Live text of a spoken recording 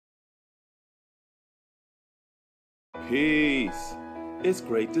Peace. It's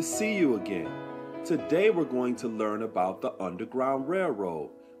great to see you again. Today we're going to learn about the Underground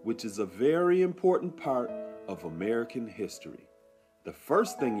Railroad, which is a very important part of American history. The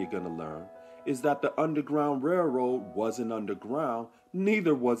first thing you're going to learn is that the Underground Railroad wasn't underground,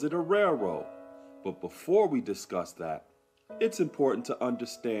 neither was it a railroad. But before we discuss that, it's important to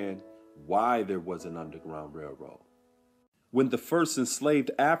understand why there was an Underground Railroad. When the first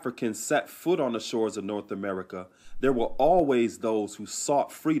enslaved Africans set foot on the shores of North America, there were always those who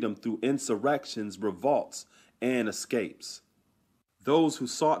sought freedom through insurrections, revolts, and escapes. Those who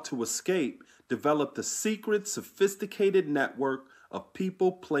sought to escape developed a secret, sophisticated network of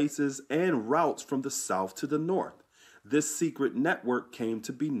people, places, and routes from the south to the north. This secret network came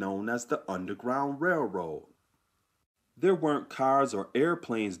to be known as the Underground Railroad. There weren't cars or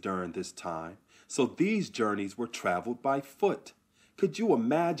airplanes during this time, so these journeys were traveled by foot. Could you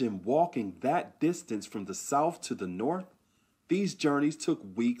imagine walking that distance from the south to the north? These journeys took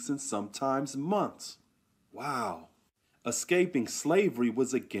weeks and sometimes months. Wow. Escaping slavery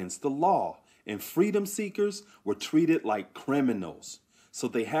was against the law, and freedom seekers were treated like criminals. So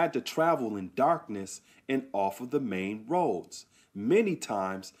they had to travel in darkness and off of the main roads. Many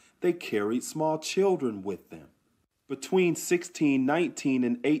times they carried small children with them. Between 1619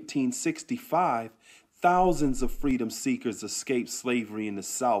 and 1865, thousands of freedom seekers escaped slavery in the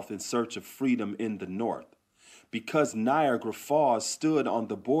South in search of freedom in the North. Because Niagara Falls stood on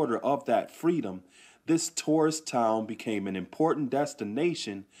the border of that freedom, this tourist town became an important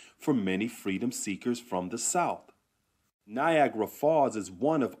destination for many freedom seekers from the South. Niagara Falls is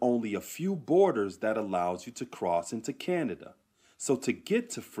one of only a few borders that allows you to cross into Canada. So to get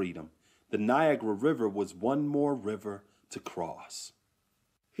to freedom, the Niagara River was one more river to cross.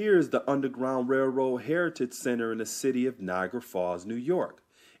 Here is the Underground Railroad Heritage Center in the city of Niagara Falls, New York.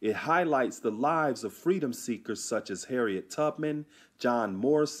 It highlights the lives of freedom seekers such as Harriet Tubman, John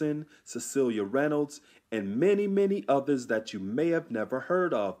Morrison, Cecilia Reynolds, and many, many others that you may have never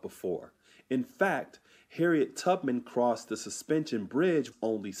heard of before. In fact, Harriet Tubman crossed the suspension bridge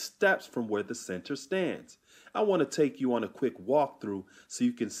only steps from where the center stands. I want to take you on a quick walkthrough so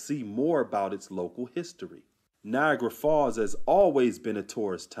you can see more about its local history. Niagara Falls has always been a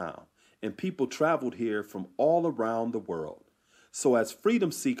tourist town, and people traveled here from all around the world. So as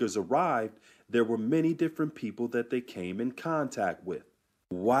freedom seekers arrived, there were many different people that they came in contact with.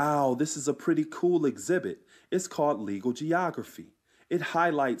 Wow, this is a pretty cool exhibit. It's called Legal Geography. It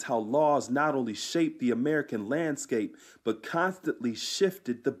highlights how laws not only shaped the American landscape, but constantly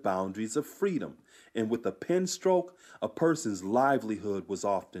shifted the boundaries of freedom. And with a pen stroke, a person's livelihood was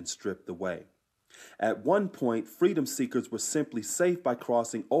often stripped away. At one point, freedom seekers were simply safe by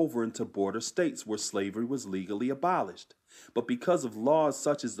crossing over into border states where slavery was legally abolished. But because of laws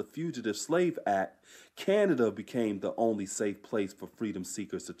such as the Fugitive Slave Act, Canada became the only safe place for freedom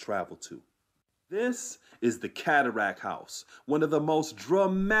seekers to travel to. This is the Cataract House, one of the most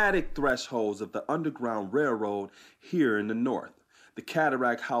dramatic thresholds of the Underground Railroad here in the North. The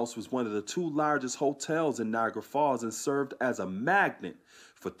Cataract House was one of the two largest hotels in Niagara Falls and served as a magnet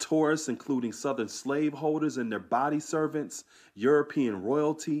for tourists, including Southern slaveholders and their body servants, European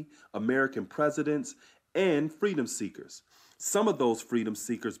royalty, American presidents, and freedom seekers. Some of those freedom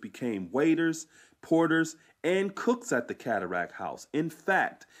seekers became waiters, porters, and cooks at the Cataract House. In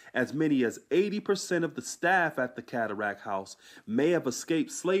fact, as many as 80% of the staff at the Cataract House may have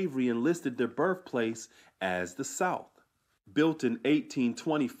escaped slavery and listed their birthplace as the South. Built in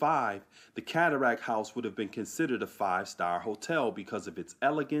 1825, the Cataract House would have been considered a five-star hotel because of its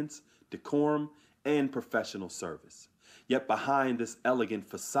elegance, decorum, and professional service. Yet behind this elegant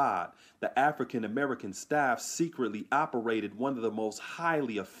facade, the African-American staff secretly operated one of the most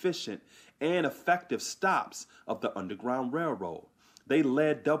highly efficient and effective stops of the Underground Railroad. They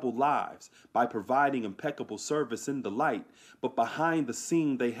led double lives by providing impeccable service in the light, but behind the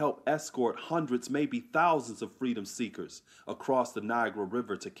scene they helped escort hundreds, maybe thousands of freedom seekers across the Niagara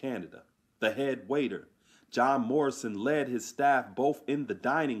River to Canada. The head waiter, John Morrison, led his staff both in the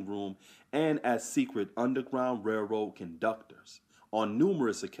dining room and as secret Underground Railroad conductors. On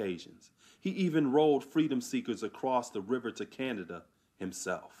numerous occasions, he even rowed freedom seekers across the river to Canada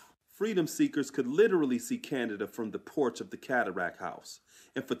himself. Freedom seekers could literally see Canada from the porch of the Cataract House,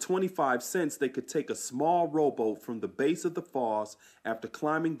 and for 25 cents they could take a small rowboat from the base of the falls after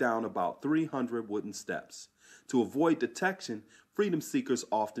climbing down about 300 wooden steps. To avoid detection, freedom seekers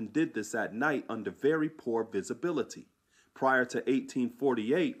often did this at night under very poor visibility. Prior to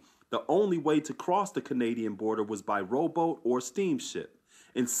 1848, the only way to cross the Canadian border was by rowboat or steamship.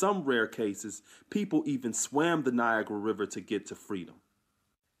 In some rare cases, people even swam the Niagara River to get to freedom.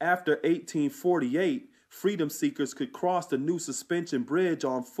 After 1848, Freedom seekers could cross the new suspension bridge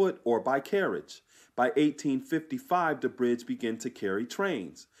on foot or by carriage. By 1855, the bridge began to carry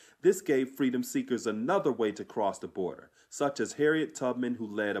trains. This gave freedom seekers another way to cross the border, such as Harriet Tubman, who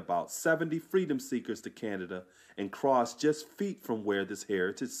led about 70 freedom seekers to Canada and crossed just feet from where this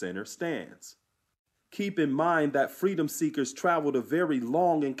Heritage Center stands. Keep in mind that freedom seekers traveled a very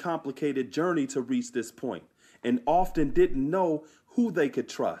long and complicated journey to reach this point, and often didn't know who they could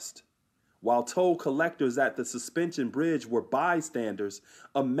trust. While toll collectors at the suspension bridge were bystanders,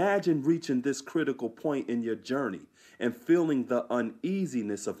 imagine reaching this critical point in your journey and feeling the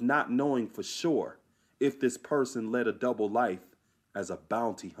uneasiness of not knowing for sure if this person led a double life as a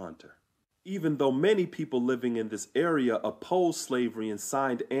bounty hunter. Even though many people living in this area opposed slavery and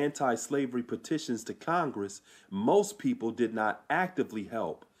signed anti-slavery petitions to Congress, most people did not actively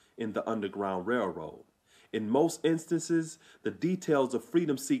help in the Underground Railroad. In most instances, the details of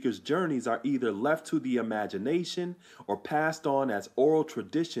freedom seekers' journeys are either left to the imagination or passed on as oral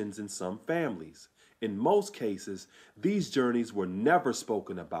traditions in some families. In most cases, these journeys were never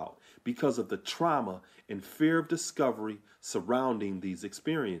spoken about because of the trauma and fear of discovery surrounding these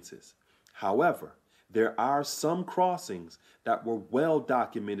experiences. However, there are some crossings that were well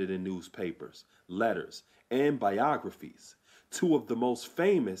documented in newspapers, letters, and biographies. Two of the most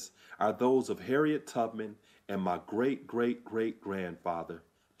famous are those of Harriet Tubman and my great-great-great-grandfather,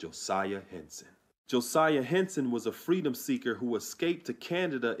 Josiah Henson. Josiah Henson was a freedom seeker who escaped to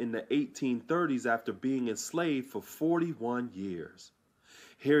Canada in the 1830s after being enslaved for 41 years.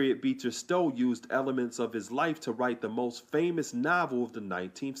 Harriet Beecher Stowe used elements of his life to write the most famous novel of the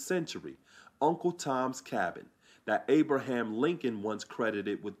 19th century, Uncle Tom's Cabin, that Abraham Lincoln once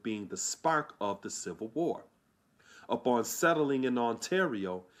credited with being the spark of the Civil War. Upon settling in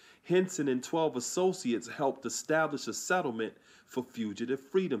Ontario, Henson and 12 associates helped establish a settlement for fugitive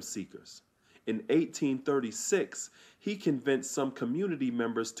freedom seekers. In 1836, he convinced some community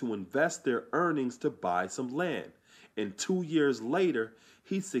members to invest their earnings to buy some land, and 2 years later,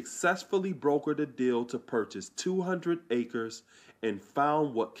 he successfully brokered a deal to purchase 200 acres and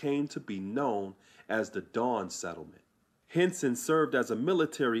found what came to be known as the Dawn Settlement. Henson served as a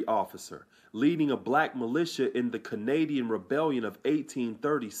military officer, leading a black militia in the Canadian Rebellion of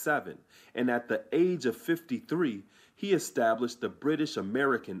 1837, and at the age of 53, he established the British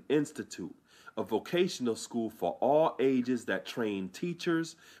American Institute, a vocational school for all ages that trained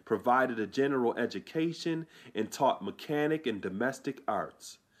teachers, provided a general education, and taught mechanic and domestic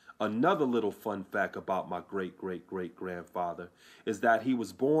arts. Another little fun fact about my great-great-great-grandfather is that he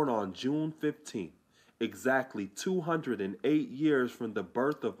was born on June 15th, exactly 208 years from the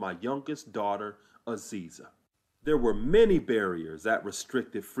birth of my youngest daughter, Aziza. There were many barriers that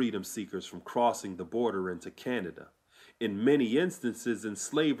restricted freedom seekers from crossing the border into Canada. In many instances,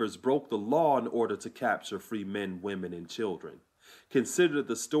 enslavers broke the law in order to capture free men, women, and children. Consider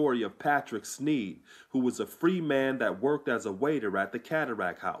the story of Patrick Sneed, who was a free man that worked as a waiter at the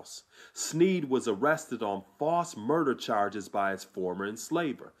Cataract House. Sneed was arrested on false murder charges by his former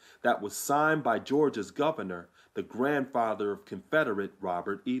enslaver that was signed by Georgia's governor, the grandfather of Confederate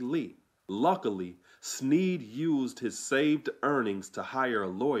Robert E. Lee. Luckily, Sneed used his saved earnings to hire a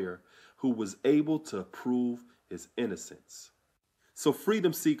lawyer who was able to prove his innocence. So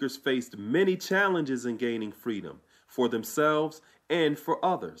freedom seekers faced many challenges in gaining freedom for themselves and for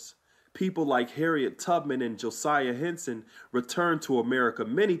others. People like Harriet Tubman and Josiah Henson returned to America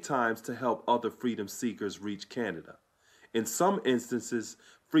many times to help other freedom seekers reach Canada. In some instances,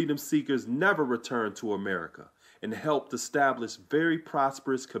 freedom seekers never returned to America and helped establish very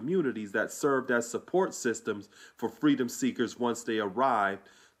prosperous communities that served as support systems for freedom seekers once they arrived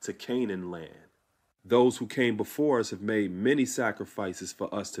to Canaan land. Those who came before us have made many sacrifices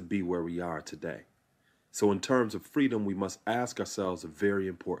for us to be where we are today. So in terms of freedom, we must ask ourselves a very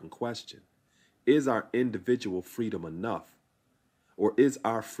important question. Is our individual freedom enough? Or is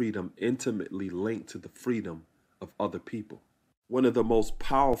our freedom intimately linked to the freedom of other people? One of the most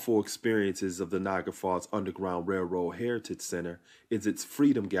powerful experiences of the Niagara Falls Underground Railroad Heritage Center is its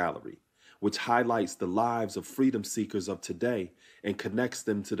Freedom Gallery, which highlights the lives of freedom seekers of today and connects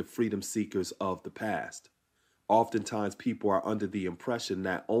them to the freedom seekers of the past. Oftentimes, people are under the impression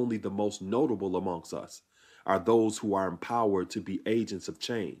that only the most notable amongst us are those who are empowered to be agents of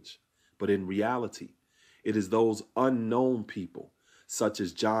change. But in reality, it is those unknown people, such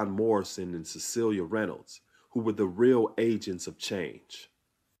as John Morrison and Cecilia Reynolds, who were the real agents of change.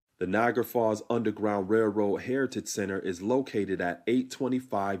 The Niagara Falls Underground Railroad Heritage Center is located at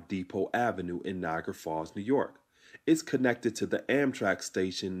 825 Depot Avenue in Niagara Falls, New York. It's connected to the Amtrak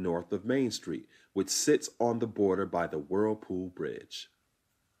station north of Main Street, which sits on the border by the Whirlpool Bridge.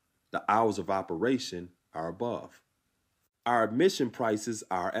 The hours of operation are above. Our admission prices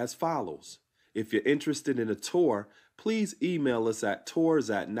are as follows. If you're interested in a tour, please email us at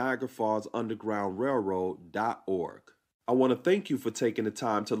tours@niagarafallsundergroundrailroad.org. I want to thank you for taking the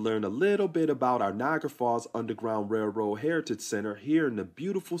time to learn a little bit about our Niagara Falls Underground Railroad Heritage Center here in the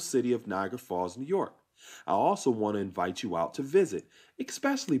beautiful city of Niagara Falls, New York. I also want to invite you out to visit,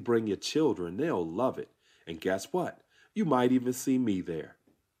 especially bring your children. They'll love it. And guess what? You might even see me there.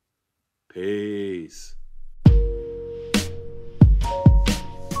 Peace.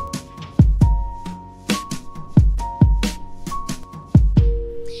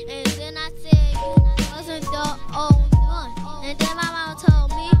 And then I said you wasn't the only one. And then my mama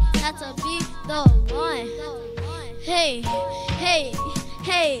told me not to be the one. Hey, hey,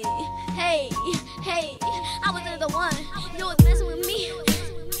 hey, hey, hey, I wasn't the one.